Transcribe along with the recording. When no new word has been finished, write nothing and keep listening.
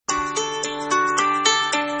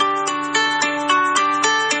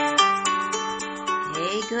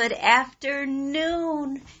Good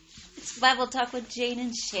afternoon. It's Bible Talk with Jane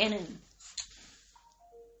and Shannon.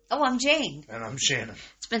 Oh, I'm Jane. And I'm Shannon.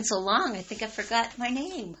 It's been so long, I think I forgot my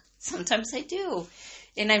name. Sometimes I do.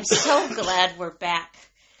 And I'm so glad we're back.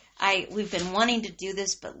 We've been wanting to do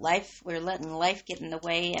this, but we're letting life get in the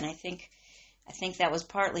way, and I think that was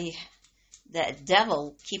partly the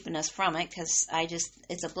devil keeping us from it, because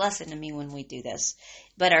it's a blessing to me when we do this.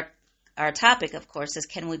 But our topic, of course, is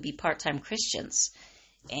can we be part-time Christians?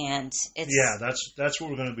 And that's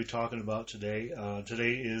what we're going to be talking about today.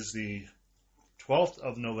 Today is the 12th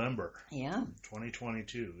of November. Yeah.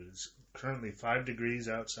 2022. It's currently 5 degrees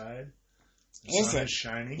outside. The sun is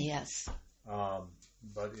shining. Yes.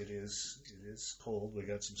 But it is cold. We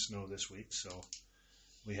got some snow this week, so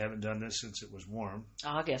we haven't done this since it was warm.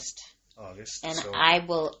 August. And so.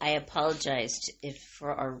 I apologized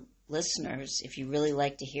for our listeners, if you really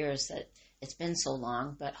like to hear us, that it's been so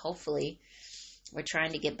long, but hopefully we're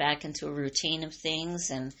trying to get back into a routine of things,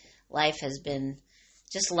 and life has been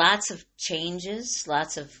just lots of changes,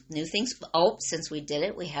 lots of new things. Oh, since we did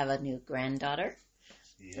it, we have a new granddaughter,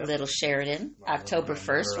 little Sheridan. October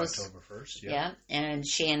 1st was October 1st, yeah. And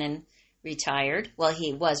Shannon retired. Well,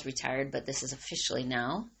 he was retired, but this is officially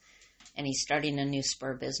now. And he's starting a new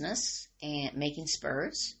spur business and making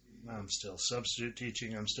spurs. I'm still substitute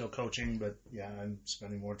teaching. I'm still coaching, but yeah, I'm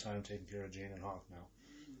spending more time taking care of Jane and Hawk now.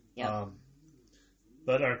 Yeah.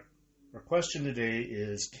 But our question today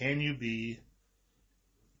is,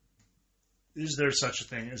 is there such a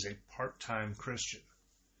thing as a part-time Christian?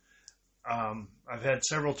 I've had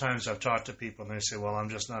several times I've talked to people and they say, well, I'm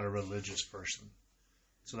just not a religious person.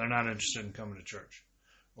 So they're not interested in coming to church.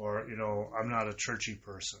 Or, I'm not a churchy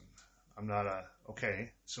person. I'm not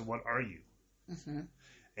okay, so what are you? Mm-hmm.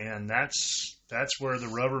 And that's where the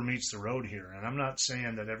rubber meets the road here. And I'm not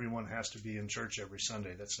saying that everyone has to be in church every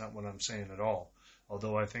Sunday. That's not what I'm saying at all.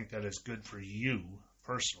 Although I think that is good for you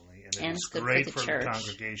personally. And it's great for the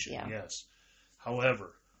congregation, yes.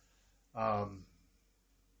 However,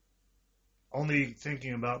 only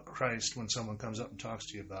thinking about Christ when someone comes up and talks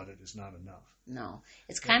to you about it is not enough. No.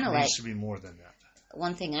 It's kind of like... It needs to be more than that.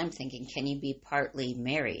 One thing I'm thinking, can you be partly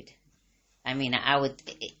married? I mean, I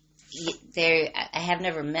have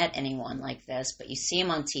never met anyone like this, but you see them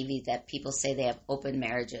on TV that people say they have open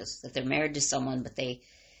marriages, that they're married to someone, but they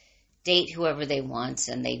date whoever they want,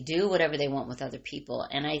 and they do whatever they want with other people.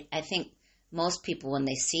 And I think most people, when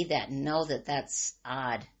they see that, know that that's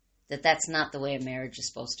odd, that that's not the way a marriage is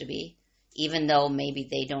supposed to be, even though maybe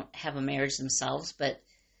they don't have a marriage themselves. But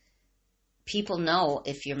people know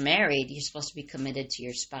if you're married, you're supposed to be committed to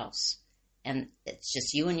your spouse. And it's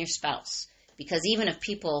just you and your spouse. Because even if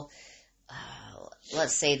people,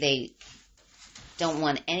 let's say they don't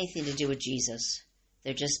want anything to do with Jesus,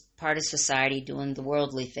 they're just part of society doing the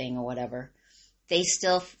worldly thing or whatever, they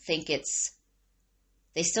still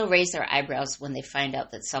raise their eyebrows when they find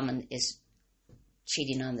out that someone is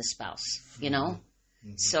cheating on the spouse,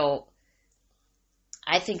 Mm-hmm. So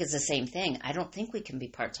I think it's the same thing. I don't think we can be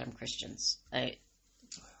part-time Christians.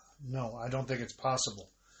 No, I don't think it's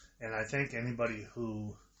possible. And I think anybody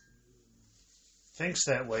who thinks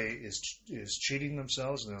that way is cheating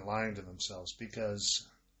themselves and they're lying to themselves, because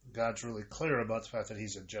God's really clear about the fact that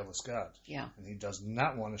He's a jealous God. Yeah. And He does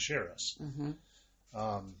not want to share us.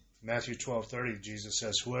 Mm-hmm. Matthew 12:30, Jesus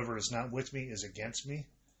says, whoever is not with me is against me,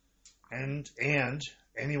 and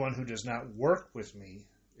anyone who does not work with me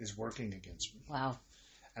is working against me. Wow.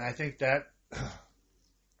 And I think that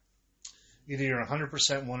either you're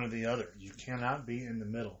 100% one or the other. You cannot be in the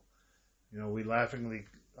middle. We laughingly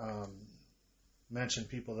mention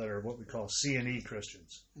people that are what we call C&E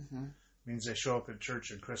Christians. Mm-hmm. Means they show up at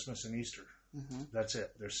church at Christmas and Easter. Mm-hmm. That's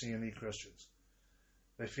it. They're C&E Christians.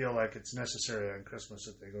 They feel like it's necessary on Christmas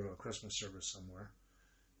that they go to a Christmas service somewhere.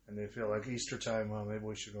 And they feel like Easter time, well, maybe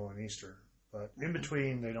we should go on Easter. But in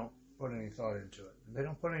between, they don't put any thought into it. And they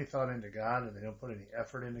don't put any thought into God, and they don't put any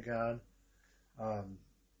effort into God.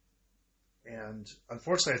 And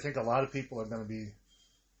unfortunately, I think a lot of people are going to be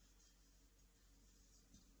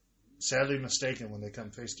sadly mistaken when they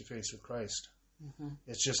come face to face with Christ. Mm-hmm.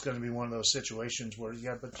 It's just going to be one of those situations where,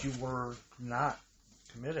 but you were not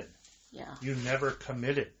committed. Yeah. You never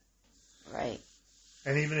committed. Right.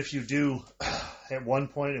 And even if you do, at one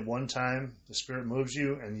point, at one time, the Spirit moves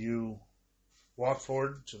you and you walk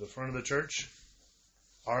forward to the front of the church,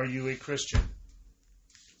 are you a Christian?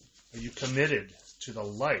 Are you committed to the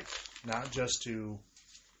life, not just to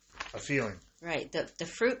a feeling? Right. The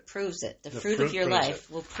fruit proves it. The fruit of your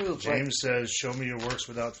life will prove it. James says, show me your works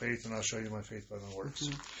without faith, and I'll show you my faith by my works.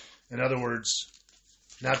 Mm-hmm. In other words,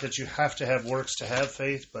 Not that you have to have works to have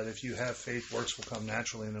faith, but if you have faith, works will come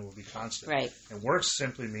naturally and it will be constant. Right. And works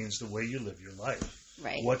simply means the way you live your life.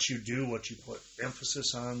 Right. What you do, what you put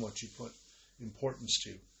emphasis on, what you put importance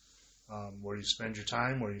to. Where you spend your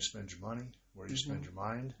time, where you spend your money, where you spend your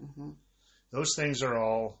mind. Those things are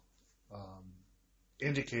all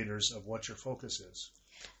indicators of what your focus is.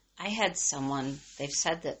 I had someone, they've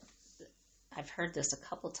said that, I've heard this a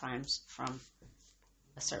couple times from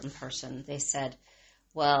a certain person. They said,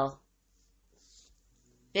 well,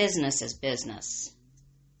 business is business.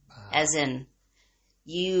 As in,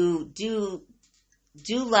 you do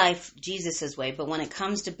life Jesus' way, but when it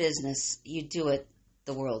comes to business, you do it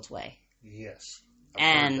the world's way. Yes.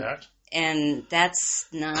 And that's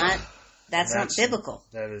not biblical.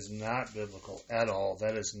 That is not biblical at all.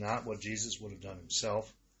 That is not what Jesus would have done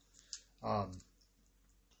himself. And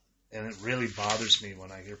it really bothers me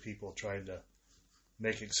when I hear people trying to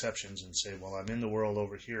make exceptions and say, well, I'm in the world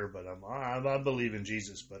over here, but I believe in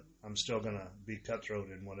Jesus, but I'm still going to be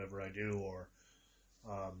cutthroat in whatever I do. Or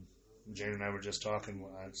Jane and I were just talking,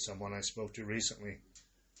 someone I spoke to recently.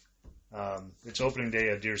 It's opening day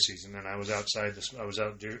of deer season, and I was out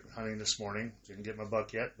deer hunting this morning. Didn't get my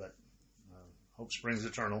buck yet, but hope springs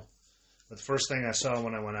eternal. But the first thing I saw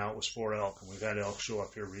when I went out was 4 elk, and we've had elk show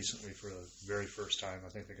up here recently for the very first time. I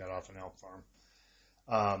think they got off an elk farm.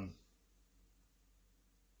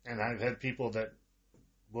 And I've had people that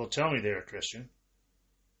will tell me they're a Christian,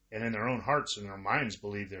 and in their own hearts and their minds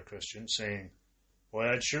believe they're Christian, saying, boy,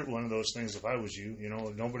 I'd shoot one of those things if I was you. You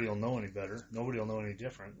know, nobody will know any better. Nobody will know any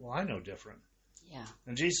different. Well, I know different. Yeah.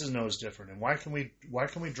 And Jesus knows different. And why can we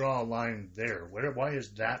draw a line there? Why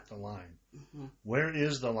is that the line? Mm-hmm. Where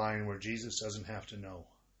is the line where Jesus doesn't have to know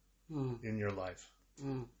in your life?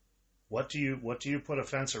 What do you put a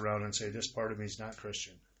fence around and say, this part of me is not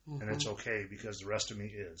Christian? And it's okay because the rest of me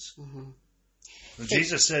is. When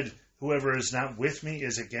Jesus said, whoever is not with me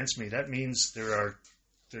is against me, that means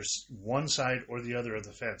there's one side or the other of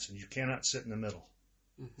the fence, and you cannot sit in the middle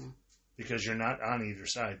because you're not on either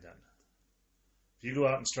side then. If you go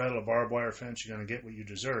out and straddle a barbed wire fence, you're going to get what you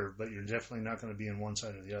deserve, but you're definitely not going to be on one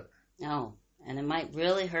side or the other. No, and it might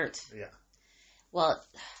really hurt. Yeah. Well,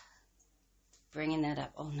 bringing that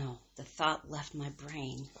up, oh no, the thought left my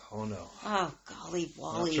brain. Oh no. Oh, golly,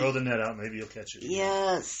 Wally. Well, throw the net out, maybe you'll catch it.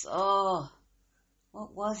 Yes, oh,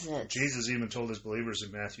 what was it? Jesus even told his believers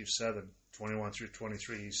in Matthew 7:21 through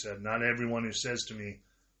 23, he said, not everyone who says to me,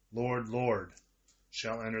 Lord, Lord,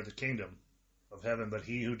 shall enter the kingdom of heaven, but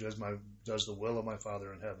he who does the will of my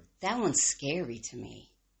Father in heaven. That one's scary to me.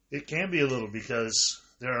 It can be a little, because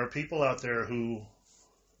there are people out there who,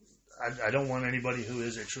 I don't want anybody who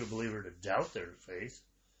is a true believer to doubt their faith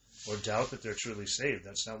or doubt that they're truly saved.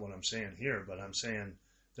 That's not what I'm saying here, but I'm saying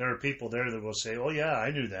there are people there that will say, oh yeah,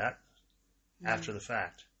 I knew that after the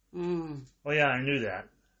fact. Oh yeah, I knew that.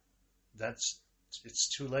 It's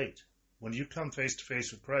too late. When you come face to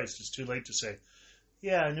face with Christ, it's too late to say,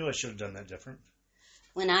 yeah, I knew I should have done that different.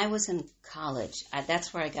 When I was in college,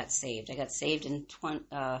 that's where I got saved. I got saved in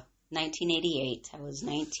 1988. I was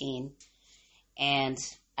 19, and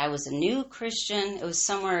I was a new Christian. It was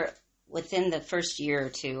somewhere within the first year or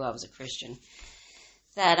two I was a Christian.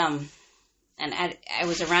 That and I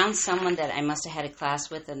was around someone that I must have had a class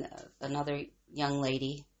with, another young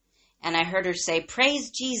lady, and I heard her say,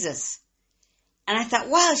 "Praise Jesus." And I thought,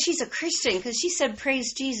 wow, she's a Christian because she said,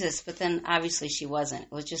 praise Jesus. But then obviously she wasn't.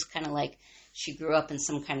 It was just kind of like she grew up in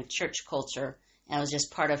some kind of church culture, and it was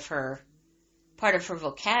just part of her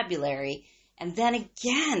vocabulary. And then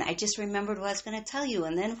again, I just remembered what I was going to tell you.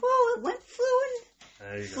 And then, whoa,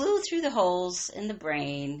 it flew through the holes in the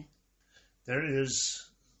brain. It's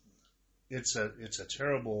a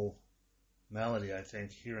terrible malady, I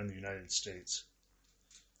think, here in the United States.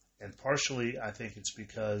 And partially, I think it's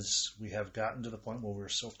because we have gotten to the point where we're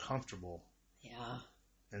so comfortable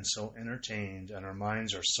and so entertained, and our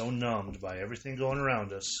minds are so numbed by everything going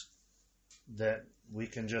around us that we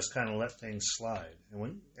can just kind of let things slide.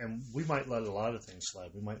 And we might let a lot of things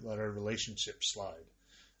slide. We might let our relationship slide.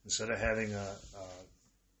 Instead of having a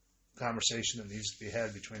conversation that needs to be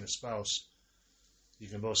had between a spouse, you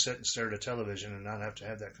can both sit and stare at a television and not have to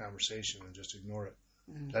have that conversation and just ignore it.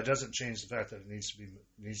 That doesn't change the fact that it needs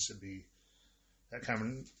to be that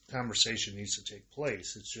conversation needs to take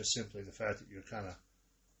place. It's just simply the fact that you're kind of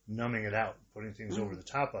numbing it out, putting things over the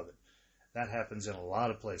top of it. That happens in a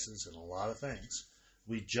lot of places and a lot of things.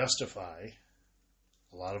 We justify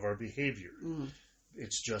a lot of our behavior.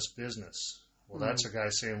 It's just business. Well, that's a guy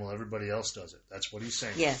saying, well, everybody else does it. That's what he's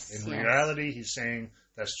saying. Yes. In reality, he's saying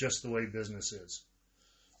that's just the way business is.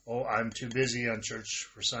 Oh, I'm too busy on church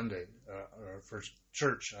for Sunday, or for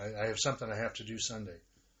church. I have something I have to do Sunday.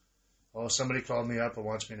 Oh, somebody called me up and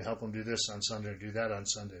wants me to help them do this on Sunday or do that on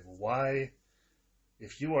Sunday. Well, why,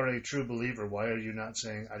 if you are a true believer, why are you not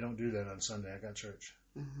saying, I don't do that on Sunday, I got church?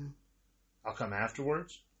 Mm-hmm. I'll come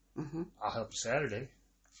afterwards. Mm-hmm. I'll help you Saturday.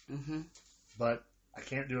 Mm-hmm. But I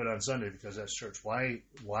can't do it on Sunday because that's church. Why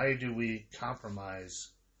do we compromise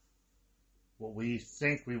what we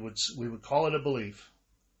think we would call it a belief,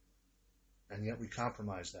 and yet we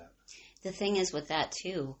compromise that? The thing is with that,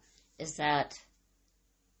 too, is that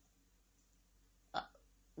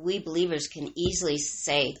we believers can easily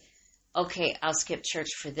say, okay, I'll skip church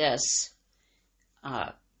for this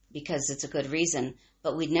because it's a good reason,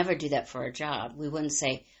 but we'd never do that for a job. We wouldn't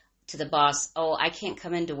say to the boss, oh, I can't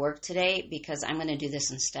come into work today because I'm going to do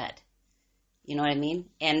this instead. You know what I mean?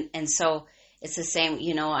 And so it's the same,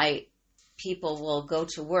 people will go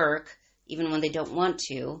to work even when they don't want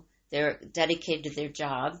to. They're dedicated to their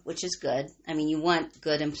job, which is good. I mean, you want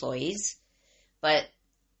good employees, but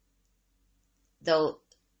though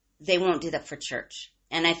they won't do that for church.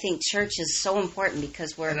 And I think church is so important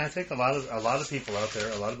because And I think a lot of people out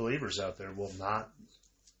there, a lot of believers out there will not.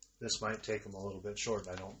 This might take them a little bit short.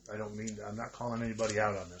 I'm not calling anybody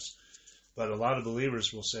out on this, but a lot of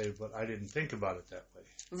believers will say, "But I didn't think about it that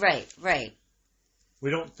way." Right.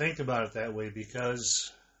 We don't think about it that way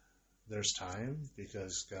because there's time,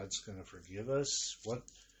 because God's going to forgive us.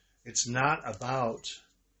 It's not about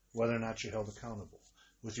whether or not you're held accountable.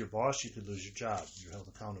 With your boss, you could lose your job. You're held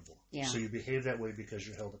accountable. Yeah. So you behave that way because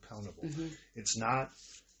you're held accountable. Mm-hmm. It's not,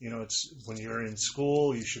 it's when you're in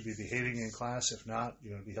school, you should be behaving in class. If not,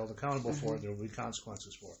 you're going to be held accountable for it. There will be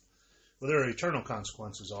consequences for it. Well, there are eternal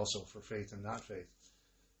consequences also for faith and not faith.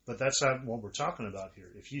 But that's not what we're talking about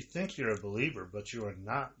here. If you think you're a believer, but you are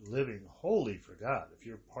not living wholly for God, if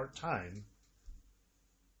you're part-time,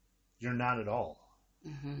 you're not at all.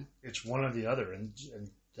 Mm-hmm. It's one or the other. And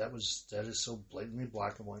that is so blatantly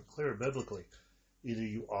black and white clear biblically. Either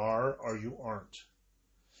you are or you aren't.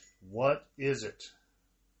 What is it?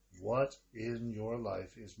 What in your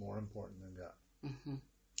life is more important than God? Mm-hmm.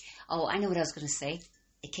 Oh, I know what I was going to say.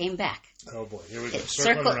 It came back. Oh boy, here we go.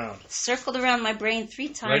 Circling around. Circled around my brain 3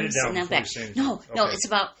 times. Write it down and now before back. you say anything. No, Okay.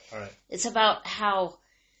 All right. It's about how.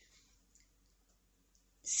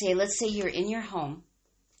 Let's say you're in your home,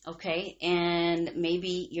 okay, and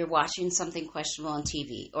maybe you're watching something questionable on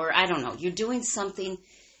TV, or I don't know, you're doing something.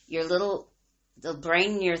 The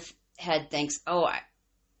brain in your head thinks, oh,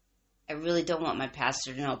 I really don't want my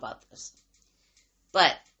pastor to know about this.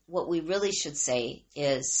 But what we really should say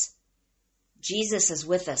is, Jesus is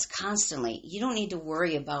with us constantly. You don't need to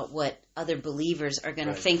worry about what other believers are going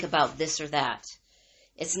to think about this or that.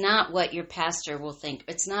 It's not what your pastor will think.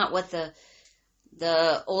 It's not what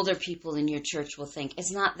the older people in your church will think.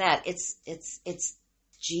 It's not that. It's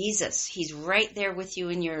Jesus. He's right there with you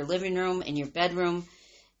in your living room, in your bedroom,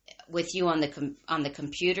 with you on the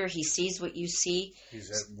computer. He sees what you see.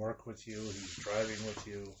 He's at work with you. He's driving with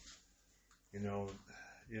you.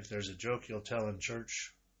 If there's a joke you'll tell in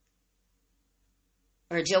church,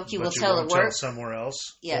 or a joke you will tell at work, somewhere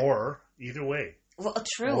else, yeah. Or either way. Well,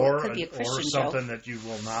 true. Or it could be a Christian or something joke. that you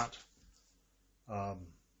will not,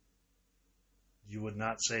 you would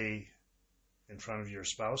not say in front of your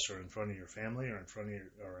spouse or in front of your family or in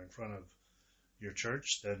front of your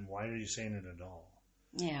church. Then why are you saying it at all?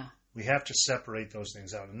 Yeah. We have to separate those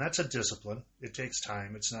things out, and that's a discipline. It takes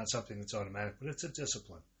time. It's not something that's automatic, but it's a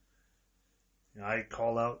discipline. I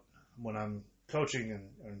call out when I'm coaching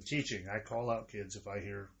and teaching. I call out kids if I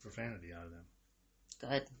hear profanity out of them.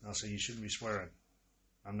 Good. I'll say, you shouldn't be swearing.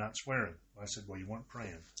 I'm not swearing. I said, well, you weren't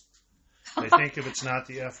praying. They think if it's not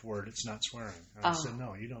the F word, it's not swearing. And I said,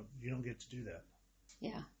 no, you don't get to do that.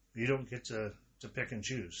 Yeah. You don't get to pick and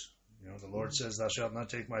choose. The Lord says, thou shalt not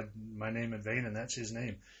take my name in vain, and that's his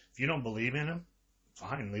name. If you don't believe in him,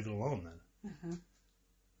 fine, leave it alone then. Mm-hmm.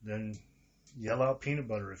 Then yell out peanut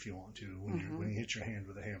butter if you want to when you hit your hand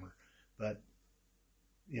with a hammer. But,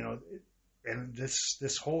 and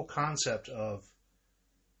this whole concept of,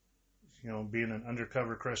 being an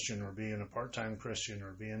undercover Christian or being a part-time Christian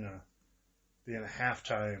or being a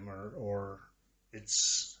half-time or it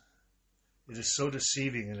is so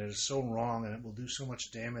deceiving and it is so wrong and it will do so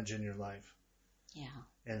much damage in your life. Yeah.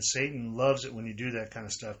 And Satan loves it when you do that kind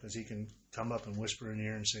of stuff because he can come up and whisper in your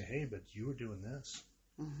ear and say, hey, but you were doing this.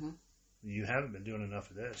 Mm-hmm. You haven't been doing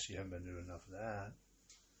enough of this. You haven't been doing enough of that.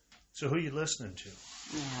 So who are you listening to?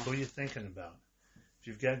 Yeah. Who are you thinking about? If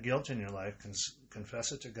you've got guilt in your life,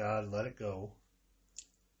 confess it to God, let it go,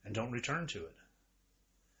 and don't return to it.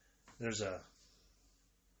 There's a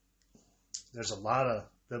lot of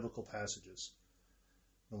biblical passages.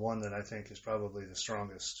 The one that I think is probably the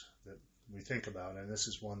strongest that we think about, and this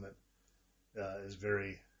is one that is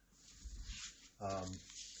very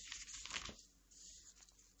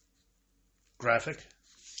graphic.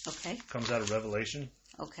 Okay. Comes out of Revelation.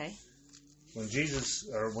 Okay. When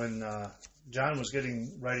John was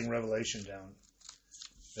writing Revelation down,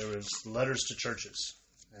 there was letters to churches,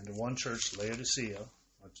 and to one church, Laodicea,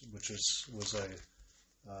 which was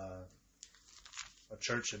a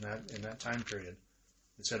church in that time period.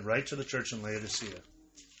 It said, "Write to the church in Laodicea,"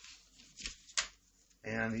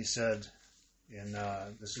 and he said,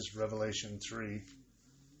 this is Revelation 3,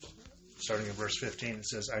 starting in verse 15. It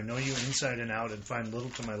says, "I know you inside and out, and find little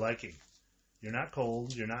to my liking. You're not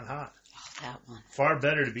cold, you're not hot. Oh, that one. Far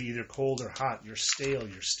better to be either cold or hot. You're stale,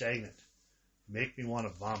 you're stagnant. Make me want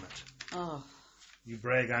to vomit. Oh. You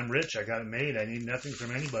brag, I'm rich, I got it made, I need nothing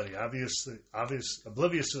from anybody.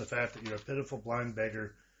 Oblivious to the fact that you're a pitiful blind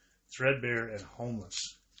beggar, threadbare and homeless.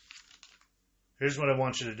 Here's what I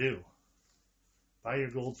want you to do. Buy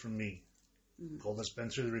your gold from me. Gold that's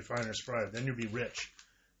been through the refiner's fire. Then you'll be rich.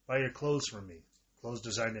 Buy your clothes from me. Clothes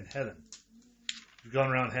designed in heaven. You've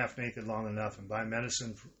gone around half naked long enough, and buy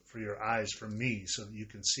medicine for your eyes from me so that you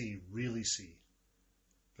can see, really see.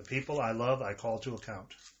 The people I love, I call to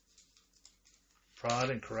account.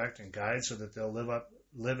 Prod and correct and guide so that they'll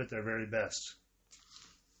live at their very best."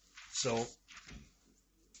 So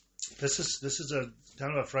this is a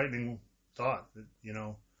kind of a frightening thought that,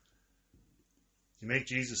 you make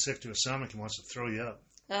Jesus sick to his stomach, he wants to throw you up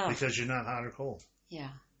because you're not hot or cold.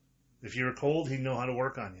 Yeah. If you were cold, he'd know how to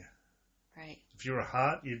work on you. Right. If you were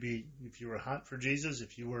hot, if you were hot for Jesus,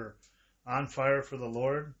 if you were on fire for the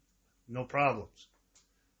Lord, no problems.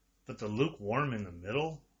 But the lukewarm in the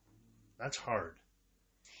middle, that's hard.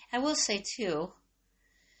 I will say, too,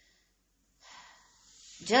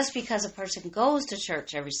 just because a person goes to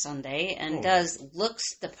church every Sunday and looks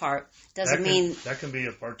the part, doesn't mean... That can be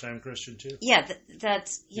a part-time Christian, too. Yeah,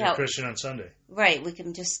 that's... You're a Christian on Sunday. Right, we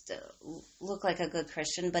can just look like a good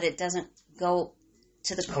Christian, but it doesn't go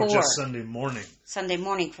to the core. Just Sunday morning. Sunday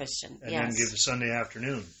morning Christian, and then give the Sunday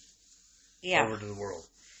afternoon over to the world.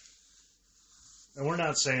 And we're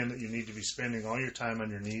not saying that you need to be spending all your time on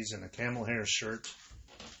your knees in a camel hair shirt,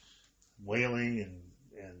 wailing and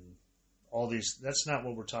all these. That's not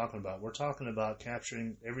what we're talking about. We're talking about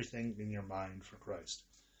capturing everything in your mind for Christ.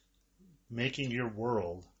 Making your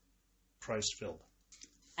world Christ-filled.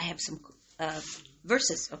 I have some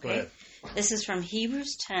verses, okay? This is from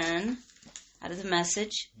Hebrews 10, out of the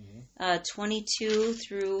Message, 22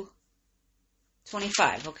 through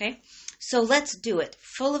 25, okay? "So let's do it,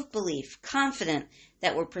 full of belief, confident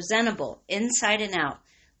that we're presentable inside and out.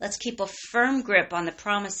 Let's keep a firm grip on the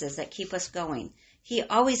promises that keep us going. He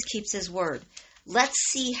always keeps his word. Let's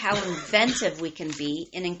see how inventive we can be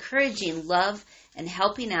in encouraging love and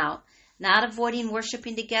helping out, not avoiding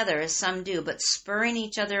worshiping together as some do, but spurring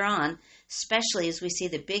each other on, especially as we see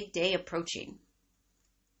the big day approaching."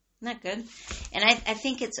 Isn't that good? And I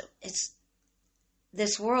think it's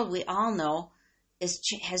this world we all know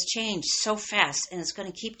has changed so fast, and it's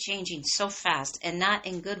going to keep changing so fast, and not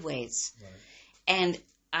in good ways. Right. And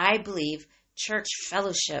I believe church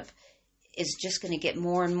fellowship is just going to get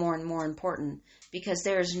more and more and more important, because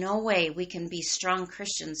there is no way we can be strong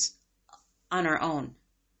Christians on our own,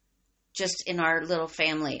 just in our little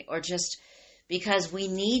family, or just because we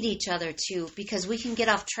need each other too, because we can get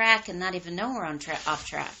off track and not even know we're off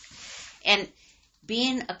track. And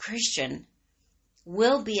being a Christian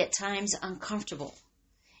will be at times uncomfortable.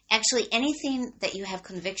 Actually, anything that you have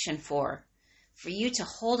conviction for you to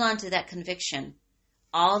hold on to that conviction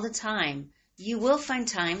all the time, you will find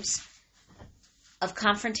times of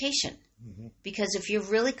confrontation. Mm-hmm. Because if you're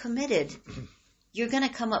really committed, you're going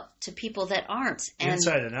to come up to people that aren't. And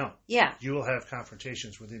inside and out. Yeah. You will have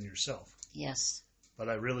confrontations within yourself. Yes. But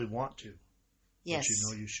I really want to. Yes. But you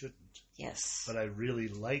know you shouldn't. Yes. But I really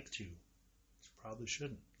like to. You probably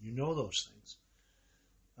shouldn't. You know those things.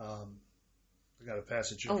 I got a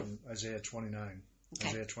passage here from Isaiah 29. Okay.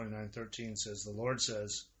 Isaiah 29:13 says, "The Lord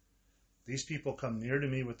says, these people come near to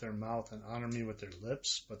me with their mouth and honor me with their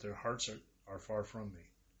lips, but their hearts are far from me.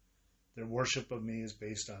 Their worship of me is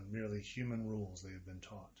based on merely human rules they have been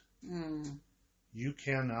taught." Mm. You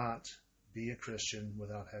cannot be a Christian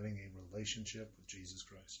without having a relationship with Jesus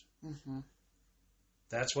Christ. Mm-hmm.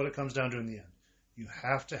 That's what it comes down to in the end. You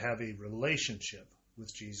have to have a relationship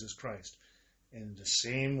with Jesus Christ. In the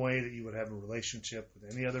same way that you would have a relationship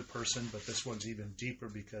with any other person, but this one's even deeper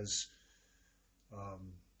because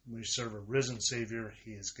we serve a risen Savior.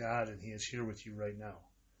 He is God, and He is here with you right now.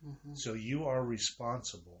 Mm-hmm. So you are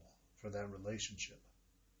responsible for that relationship.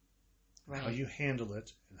 Right. How you handle it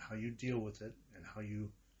and how you deal with it and how you...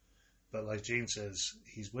 But like Jane says,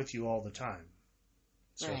 He's with you all the time.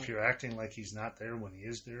 So Right. if you're acting like he's not there when he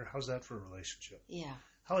is there, how's that for a relationship? Yeah.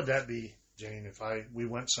 How would that be, Jane, if we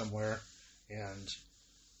went somewhere and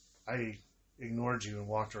I ignored you and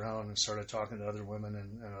walked around and started talking to other women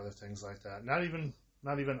and other things like that? Not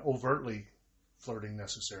even overtly flirting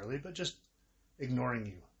necessarily, but just ignoring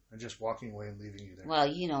you and just walking away and leaving you there. Well,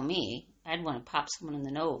 you know me. I'd want to pop someone in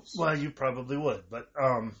the nose. Well, you probably would, but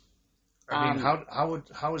I mean,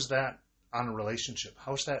 how is that on a relationship?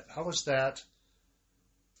 How would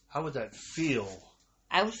that feel?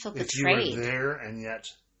 I would feel if betrayed. you were there and yet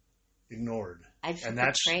ignored. I'd feel And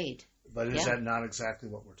that's- betrayed. But is Yeah. that not exactly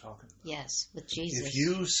what we're talking about? Yes, with Jesus. If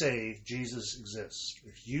you say Jesus exists,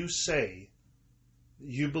 if you say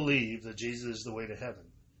you believe that Jesus is the way to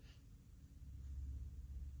heaven,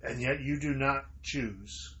 and yet you do not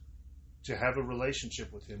choose to have a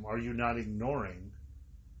relationship with him, are you not ignoring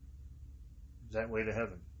that way to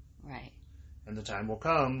heaven? Right. And the time will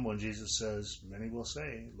come when Jesus says, many will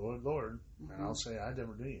say, Lord, Lord, Mm-hmm. and I'll say, I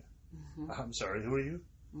never knew you. Mm-hmm. I'm sorry, who are you?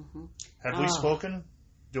 Mm-hmm. Have we spoken?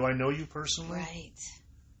 Do I know you personally? Right.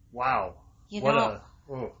 Wow. You What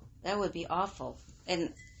know, that would be awful.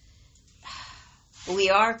 And we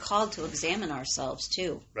are called to examine ourselves,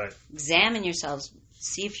 too. Right. Examine yourselves.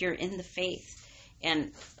 See if you're in the faith.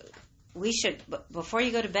 And we should, before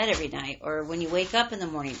you go to bed every night or when you wake up in the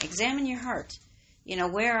morning, examine your heart. You know,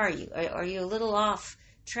 where are you? Are you a little off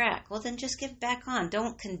track? Well, then just get back on.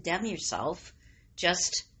 Don't condemn yourself.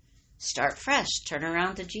 Just start fresh. Turn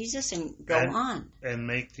around to Jesus and go on. And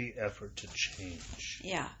make the effort to change.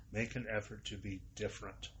 Yeah. Make an effort to be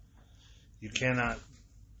different. You cannot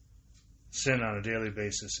sin on a daily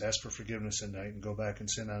basis, ask for forgiveness at night, and go back and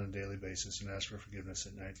sin on a daily basis and ask for forgiveness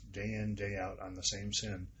at night, day in, day out on the same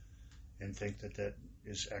sin, and think that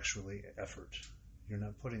is actually effort. You're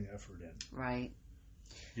not putting effort in. Right.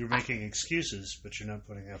 You're making excuses, but you're not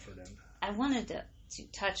putting effort in. I wanted to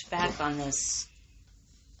touch back on this,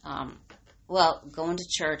 going to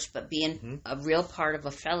church, but being a real part of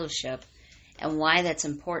a fellowship, and why that's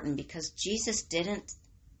important, because Jesus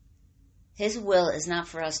his will is not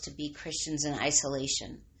for us to be Christians in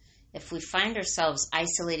isolation. If we find ourselves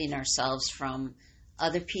isolating ourselves from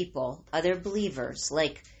other people, other believers,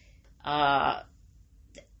 like,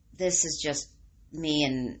 this is just me,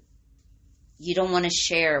 and you don't want to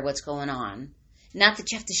share what's going on. Not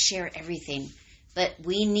that you have to share everything, but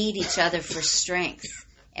we need each other for strength.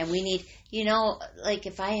 And we need, like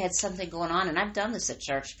if I had something going on, and I've done this at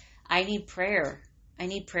church, I need prayer. I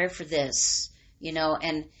need prayer for this,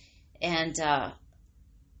 and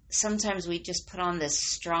sometimes we just put on this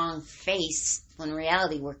strong face when in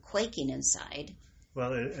reality we're quaking inside.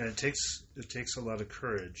 Well, it takes a lot of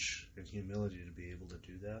courage and humility to be able to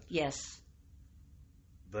do that. Yes.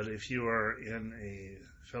 But if you are in a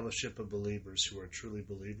fellowship of believers who are truly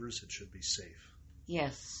believers, it should be safe.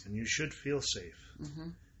 Yes. And you should feel safe. Mm-hmm.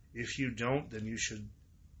 If you don't, then you should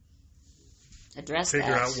address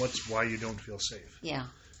figure that. out why you don't feel safe. Yeah.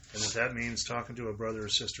 And if that means talking to a brother or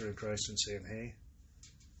sister in Christ and saying, hey,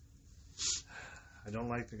 I don't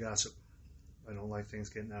like the gossip. I don't like things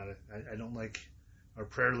getting out of it. I don't like our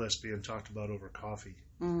prayer list being talked about over coffee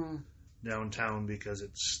downtown because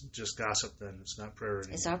it's just gossip then. It's not prayer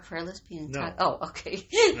anymore. Is our prayer list being No. talked? Oh, okay.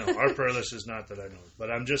 No, our prayer list is not that I know of.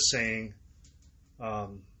 But I'm just saying,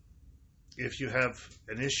 if you have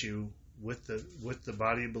an issue with the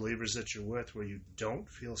body of believers that you're with where you don't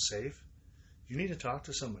feel safe, you need to talk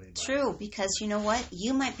to somebody about True, because you know what?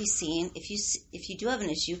 You might be seeing, if you do have an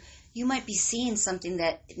issue, you might be seeing something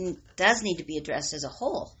that does need to be addressed as a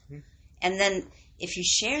whole. Mm-hmm. And then if you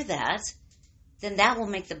share that, then that will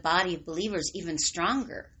make the body of believers even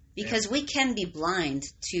stronger. Because we can be blind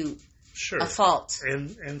to a fault.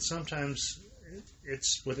 And sometimes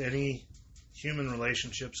it's with any human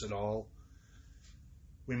relationships at all.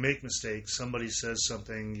 We make mistakes. Somebody says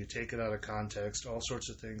something, you take it out of context, all sorts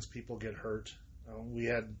of things. People get hurt. We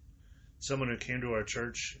had someone who came to our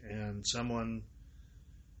church, and someone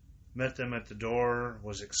met them at the door,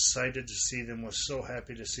 was excited to see them, was so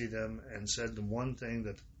happy to see them, and said the one thing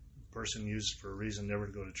that the person used for a reason never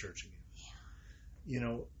to go to church again.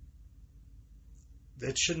 Yeah.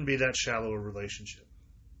 That shouldn't be that shallow a relationship.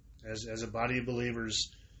 As a body of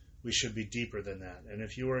believers, we should be deeper than that. And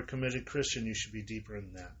if you are a committed Christian, you should be deeper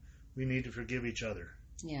than that. We need to forgive each other.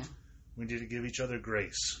 Yeah. We need to give each other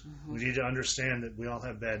grace. Mm-hmm. We need to understand that we all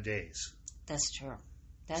have bad days. That's true.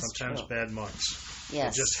 Sometimes bad months.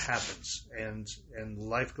 Yes. It just happens. And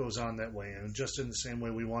life goes on that way. And just in the same way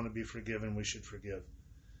we want to be forgiven, we should forgive.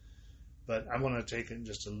 But I want to take it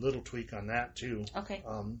just a little tweak on that too. Okay.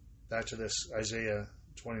 Back to this Isaiah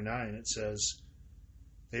 29, it says,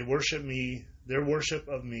 they worship me Their worship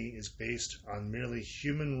of me is based on merely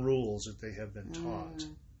human rules that they have been taught.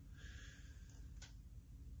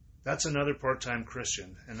 That's another part-time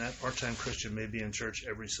Christian, and that part-time Christian may be in church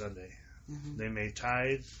every Sunday. They may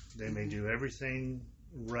tithe, they may do everything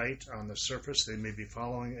right on the surface, they may be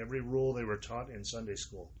following every rule they were taught in Sunday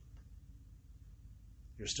school.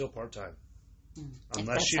 You're still part-time.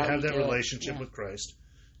 Unless you have that relationship with Christ,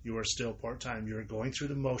 you are still part-time. You're going through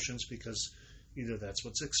the motions because either that's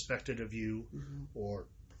what's expected of you, or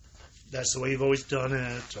that's the way you've always done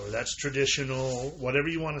it, or that's traditional, whatever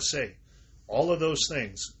you want to say. All of those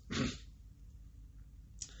things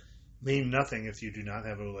mean nothing if you do not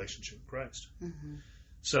have a relationship with Christ.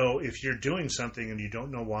 So if you're doing something and you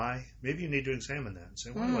don't know why, maybe you need to examine that and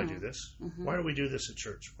say, why do I do this? Why do we do this at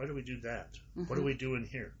church? Why do we do that? What are we doing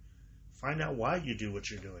here? Find out why you do what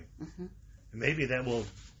you're doing. And maybe that will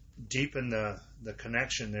deepen the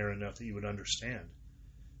connection there enough that you would understand.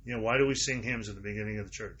 You know, why do we sing hymns at the beginning of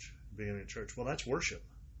the church? Well, that's worship.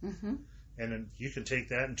 And then you can take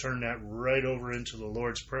that and turn that right over into the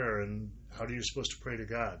Lord's Prayer. And how are you supposed to pray to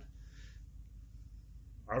God?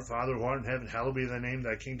 Our Father who art in heaven, hallowed be thy name,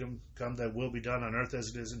 thy kingdom come, thy will be done on earth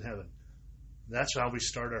as it is in heaven. That's how we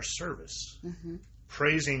start our service.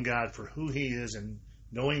 Praising God for who he is and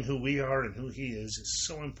knowing who we are and who he is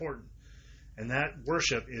so important. And that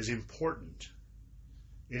worship is important.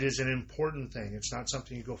 It is an important thing. It's not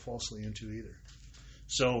something you go falsely into either.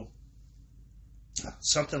 So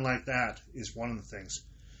something like that is one of the things.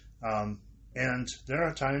 And there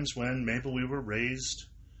are times when maybe we were raised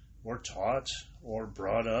or taught or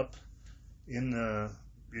brought up in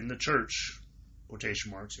the church,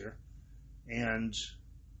 quotation marks here, and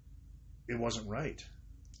it wasn't right.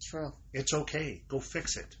 True. It's okay. Go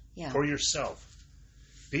fix it Yeah. for yourself.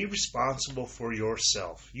 Be responsible for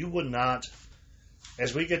yourself. You would not,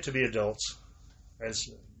 as we get to be adults, as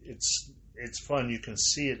it's fun, you can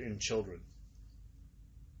see it in children.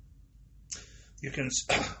 You can,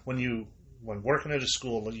 when working at a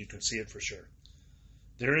school, you can see it for sure.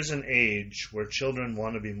 There is an age where children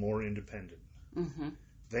want to be more independent.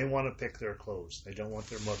 They want to pick their clothes. They don't want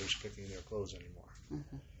their mothers picking their clothes anymore.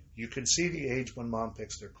 You can see the age when mom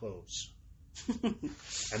picks their clothes.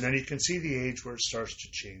 And then you can see the age where it starts to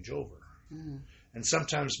change over. And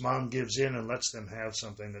sometimes mom gives in and lets them have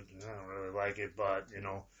something that, I don't really like it, but, you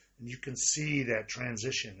know, and you can see that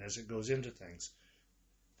transition as it goes into things.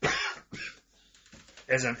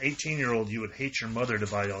 As an 18-year-old, you would hate your mother to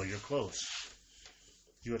buy all your clothes.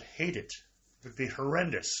 You would hate it. It would be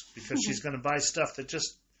horrendous because she's going to buy stuff that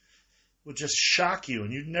would just shock you,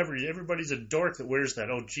 and everybody's a dork that wears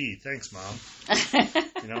that. Oh, gee, thanks, Mom.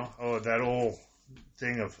 You know, oh, that old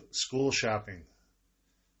thing of school shopping.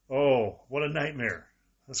 Oh, what a nightmare.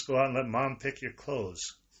 Let's go out and let Mom pick your clothes.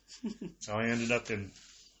 So I ended up in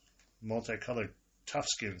multicolored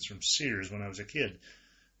Toughskins from Sears when I was a kid.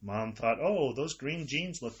 Mom thought, oh, those green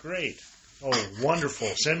jeans look great. Oh, wonderful.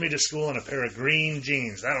 Send me to school in a pair of green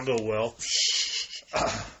jeans. That'll go well.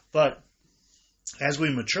 But as we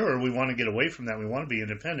mature, we want to get away from that. We want to be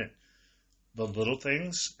independent. The little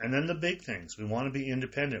things and then the big things. We want to be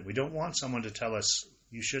independent. We don't want someone to tell us,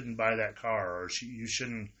 you shouldn't buy that car, or you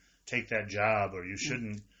shouldn't take that job, or you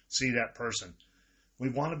shouldn't see that person. We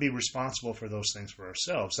want to be responsible for those things for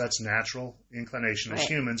ourselves. That's natural inclination as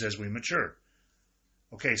humans as we mature.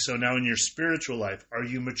 Okay, so now in your spiritual life, are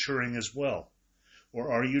you maturing as well?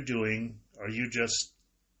 Or are you just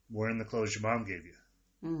wearing the clothes your mom gave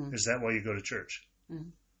you? Is that why you go to church?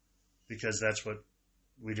 Because that's what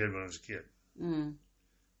we did when I was a kid.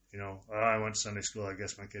 You know, I went to Sunday school, I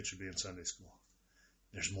guess my kid should be in Sunday school.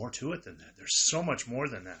 There's more to it than that. There's so much more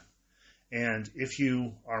than that. And if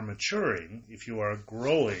you are maturing, if you are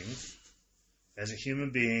growing as a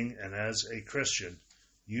human being and as a Christian,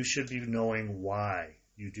 you should be knowing why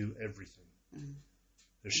you do everything.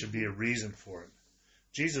 There should be a reason for it.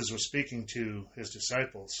 Jesus was speaking to his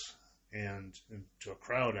disciples and to a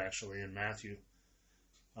crowd, actually, in Matthew.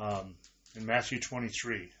 In Matthew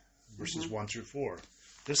 23, verses 1 through 4.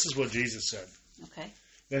 This is what Jesus said. Okay.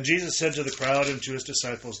 Then Jesus said to the crowd and to his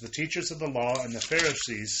disciples, the teachers of the law and the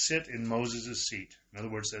Pharisees sit in Moses' seat. In other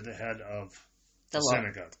words, they're the head of the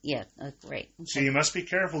synagogue. Yeah, great. Okay. So you must be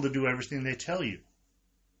careful to do everything they tell you.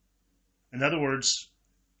 In other words,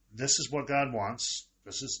 this is what God wants.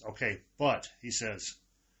 This is, okay, but, he says,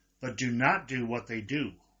 but do not do what they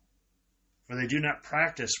do, for they do not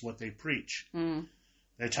practice what they preach.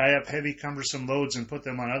 They tie up heavy, cumbersome loads and put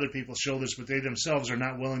them on other people's shoulders, but they themselves are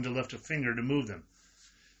not willing to lift a finger to move them.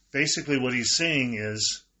 Basically, what he's saying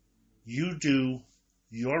is, you do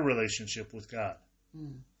your relationship with God.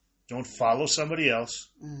 Don't follow somebody else.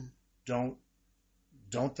 Don't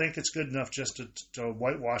Don't think it's good enough just to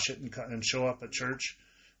whitewash it and show up at church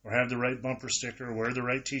or have the right bumper sticker or wear the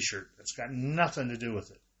right T-shirt. It's got nothing to do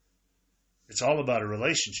with it. It's all about a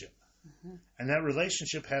relationship. Mm-hmm. And that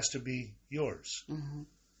relationship has to be yours. Mm-hmm.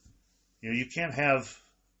 You can't have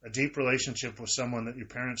a deep relationship with someone that your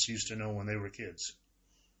parents used to know when they were kids.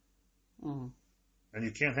 Mm-hmm. And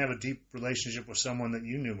you can't have a deep relationship with someone that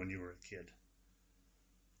you knew when you were a kid.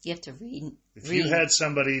 You have to read. If you had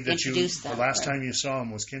somebody that the last right? time you saw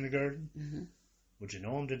him was kindergarten, mm-hmm. would you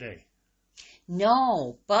know him today?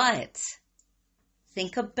 No, but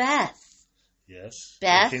think of Beth. Yes,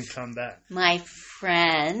 Beth they can come back. My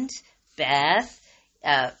friend Beth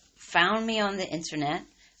found me on the internet.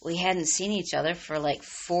 We hadn't seen each other for like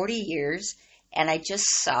 40 years, and I just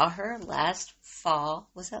saw her last fall.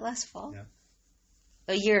 Was that last fall? Yeah.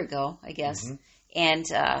 A year ago, I guess. Mm-hmm. And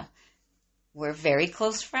we're very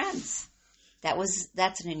close friends.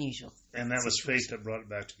 That's an unusual. And that was faith that brought it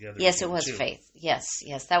back together. Yes, it was faith. Yes,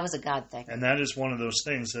 that was a God thing. And that is one of those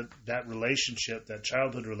things that relationship, that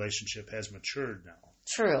childhood relationship, has matured now.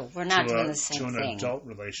 True. We're not doing the same thing. To an adult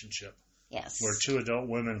relationship. Yes. Where two adult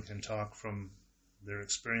women can talk from their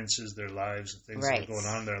experiences, their lives, and things that are going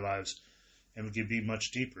on in their lives, and we could be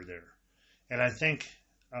much deeper there. And I think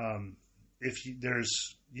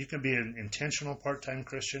you can be an intentional part-time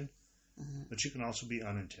Christian, mm-hmm. but you can also be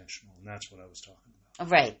unintentional, and that's what I was talking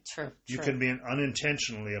about. Right, true. You can be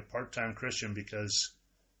unintentionally a part-time Christian because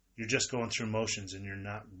you're just going through motions and you're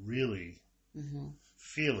not really mm-hmm.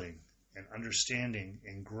 feeling and understanding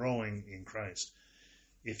and growing in Christ.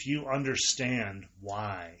 If you understand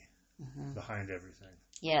why mm-hmm. behind everything.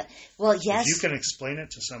 Yeah. Well, yes. If you can explain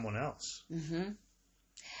it to someone else. Mm-hmm.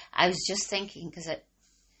 I was just thinking, because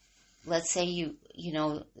let's say you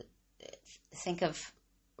think of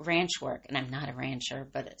ranch work, and I'm not a rancher,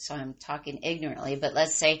 so I'm talking ignorantly. But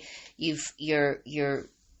let's say you're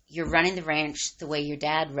running the ranch the way your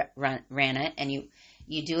dad ran it, and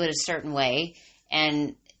you do it a certain way,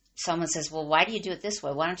 and someone says, "Well, why do you do it this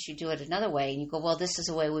way? Why don't you do it another way?" And you go, "Well, this is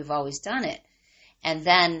the way we've always done it," and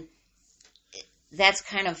then that's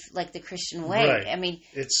kind of like the Christian way. Right. I mean,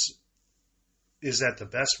 is that the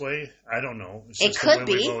best way? I don't know. It's just the way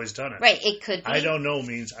we've always done it. Right. It could be. I don't know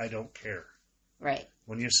means I don't care. Right.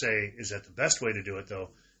 When you say, is that the best way to do it, though,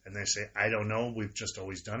 and they say, I don't know, we've just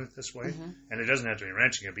always done it this way, mm-hmm. and it doesn't have to be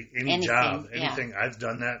ranching, it could be any job, anything. Yeah. I've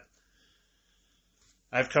done that.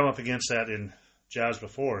 I've come up against that in jobs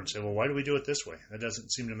before and say, well, why do we do it this way? That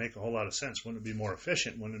doesn't seem to make a whole lot of sense. Wouldn't it be more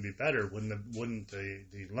efficient? Wouldn't it be better? Wouldn't the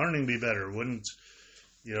learning be better? Wouldn't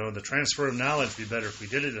the transfer of knowledge be better if we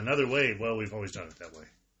did it another way? Well, we've always done it that way.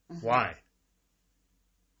 Mm-hmm. Why?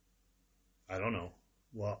 I don't know.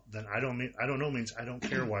 Well, then I don't know means I don't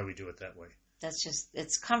care why we do it that way. That's just,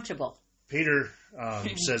 it's comfortable. Peter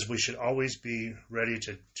says we should always be ready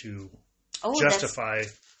to justify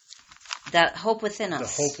the hope within us.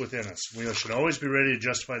 The hope within us. We should always be ready to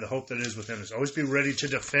justify the hope that is within us. Always be ready to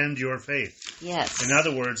defend your faith. Yes. In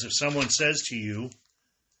other words, if someone says to you,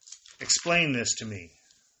 explain this to me,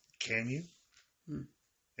 can you? Hmm.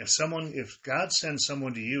 If God sends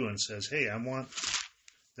someone to you and says, hey,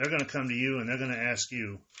 they're going to come to you and they're going to ask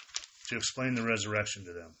you to explain the resurrection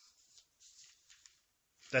to them.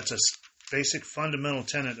 That's a basic fundamental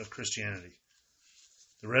tenet of Christianity.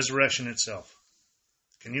 The resurrection itself.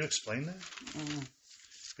 Can you explain that? Mm.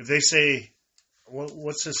 If they say,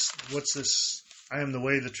 what's this? I am the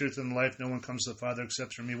way, the truth, and the life. No one comes to the Father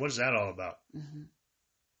except through me. What is that all about? Mm-hmm.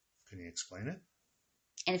 Can you explain it?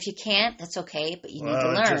 And if you can't, that's okay, but you need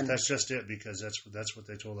to learn. That's just it, because that's what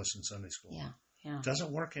they told us in Sunday school. Yeah. It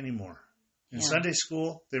doesn't work anymore. In Sunday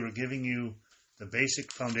school, they were giving you the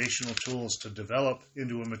basic foundational tools to develop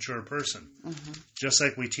into a mature person. Mm-hmm. Just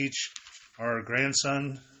like we teach our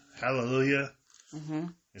grandson, hallelujah. Mm-hmm.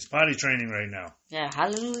 It's potty training right now. Yeah,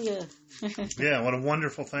 hallelujah. Yeah, what a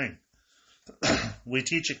wonderful thing. We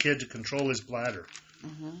teach a kid to control his bladder.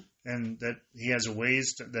 Mm-hmm. And that he has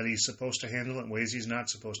ways that he's supposed to handle it and ways he's not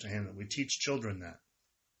supposed to handle it. We teach children that.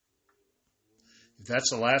 If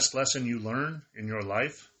that's the last lesson you learn in your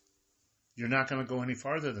life, you're not going to go any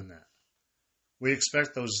farther than that. We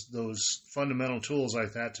expect those fundamental tools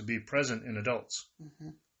like that to be present in adults. Mm-hmm.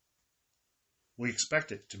 We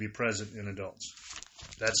expect it to be present in adults.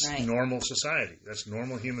 That's right. Normal society. That's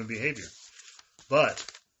normal human behavior. But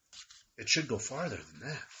it should go farther than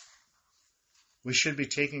that. We should be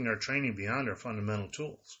taking our training beyond our fundamental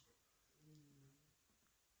tools.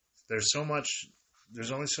 There's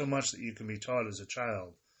only so much that you can be taught as a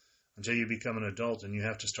child until you become an adult and you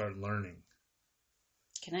have to start learning.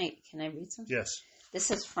 Can I read something? Yes. This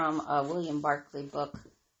is from a William Barclay book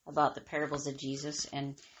about the parables of Jesus,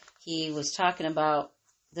 and he was talking about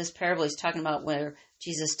this parable he's talking about where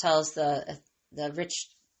Jesus tells the rich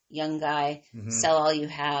young guy, sell all you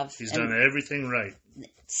have. He's done everything right.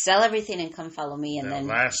 Sell everything and come follow me. And then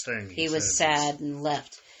last thing he was sad and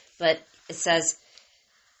left. But it says,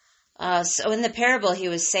 so in the parable he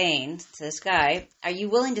was saying to this guy, are you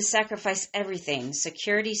willing to sacrifice everything,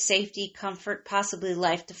 security, safety, comfort, possibly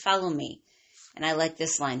life, to follow me? And I like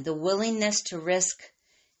this line, the willingness to risk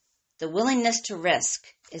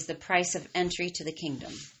is the price of entry to the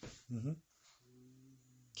kingdom. Mm-hmm.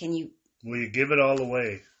 Will you give it all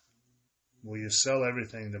away? Will you sell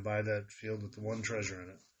everything to buy that field with the one treasure in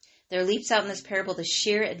it? There leaps out in this parable the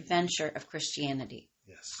sheer adventure of Christianity.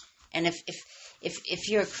 Yes. And if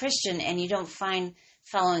you're a Christian and you don't find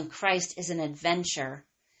following Christ is an adventure,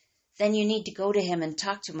 then you need to go to him and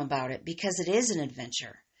talk to him about it, because it is an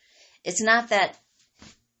adventure. It's not that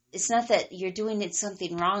you're doing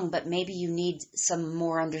something wrong, but maybe you need some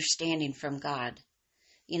more understanding from God.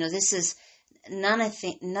 This is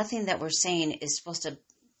nothing that we're saying is supposed to.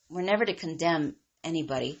 We're never to condemn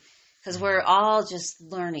anybody, because we're all just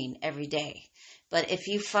learning every day. But if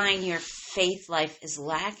you find your faith life is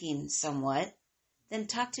lacking somewhat, then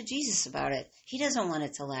talk to Jesus about it. He doesn't want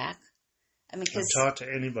it to lack. Talk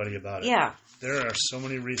to anybody about it. Yeah. There are so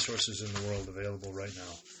many resources in the world available right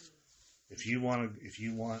now. If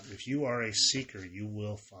you are a seeker, you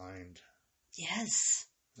will find. Yes.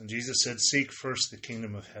 And Jesus said, seek first the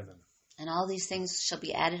kingdom of heaven. And all these things shall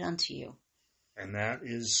be added unto you. And that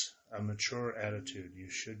is a mature attitude. You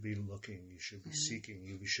should be looking. You should be seeking.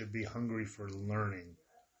 You should be hungry for learning.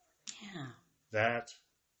 Yeah. That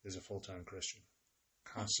is a full-time Christian.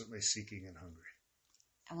 Constantly seeking and hungry.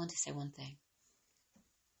 I want to say one thing.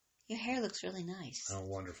 Your hair looks really nice. Oh,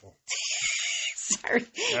 wonderful. Sorry.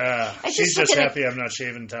 She's just happy I'm not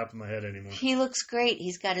shaving the top of my head anymore. He looks great.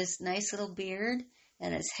 He's got his nice little beard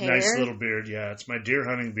and his hair. Nice little beard, yeah. It's my deer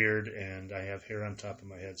hunting beard, and I have hair on top of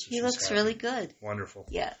my head. So he looks happy. Really good. Wonderful.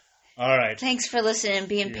 Yeah. All right. Thanks for listening and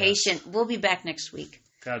being patient. We'll be back next week.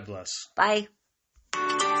 God bless. Bye.